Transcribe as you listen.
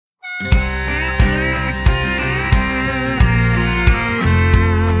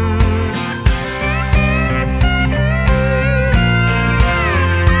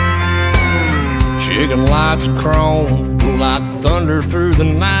lights of chrome roll like thunder through the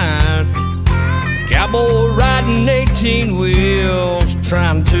night. Cowboy riding 18 wheels,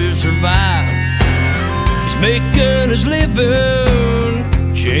 trying to survive. He's making his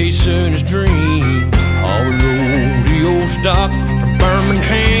living, chasing his dream. All rodeo stock from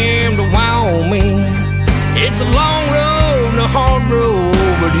Birmingham to Wyoming. It's a long road and a hard road,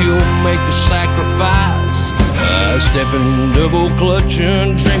 but he'll make a sacrifice. Stepping, double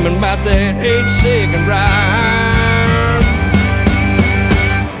clutching, dreaming about that 8-second ride.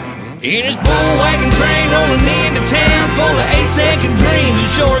 In his bull wagon train rolling into town, full of 8-second dreams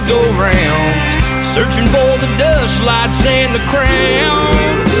and short go-rounds, searching for the dust lights and the crown.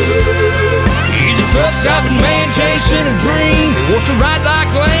 He's a truck driving man chasing a dream. He wants to ride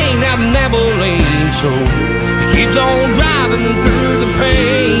like Lane out in Abilene, so he keeps on driving through the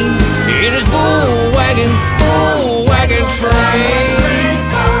pain in his bull wagon train.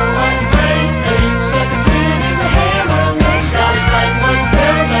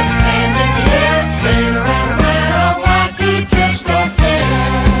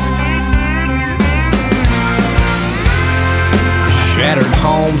 Shattered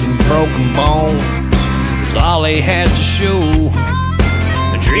homes and broken bones is all he has to show.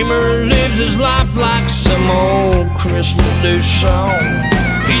 The dreamer lives his life like some old Chris LeDoux song.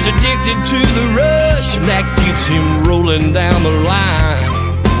 He's addicted to the rush, and that keeps him rolling down the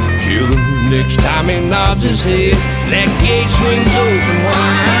line. Till the next time he nods his head, that gate swings open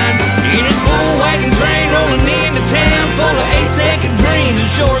wide. In his bull wagon train rolling into town, full of 8-second dreams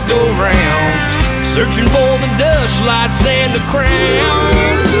and short go-rounds, searching for the dust lights and the crown.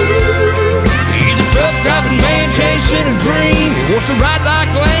 He's a truck driving man chasing a dream. He wants to ride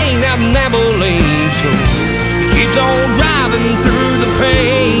like Lane out in Abilene, so he keeps on driving through the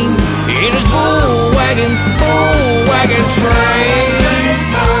pain in his bull wagon train.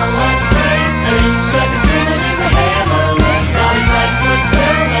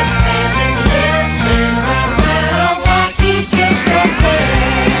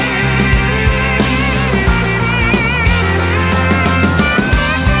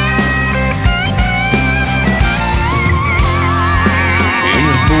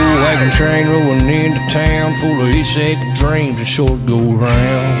 Train rolling into town, full of 8-second dreams and short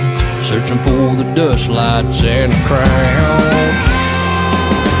go-rounds, searching for the dust lights and the crown.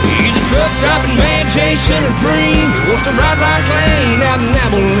 He's a truck driving man chasing a dream. He wants to ride like Lane out in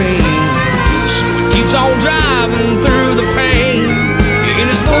Abilene, so he keeps on driving through the pain in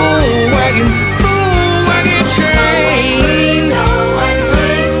his bull wagon train.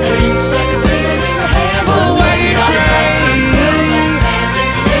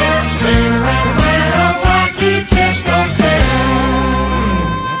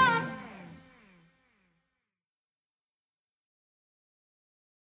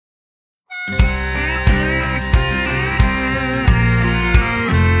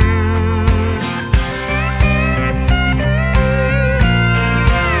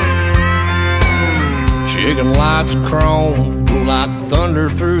 Chicken lights of chrome roll like thunder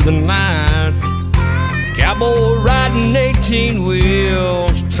through the night. Cowboy riding 18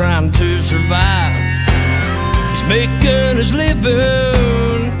 wheels, trying to survive. He's making his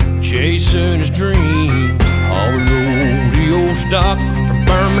living, chasing his dream. All rodeo stock from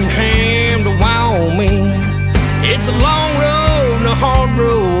Birmingham to Wyoming. It's a long road and a hard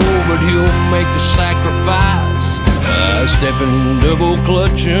road, but he'll make a sacrifice. Stepping, double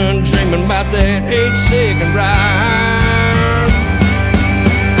clutching, dreaming about that 8-second ride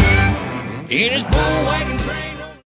in his bull wagon.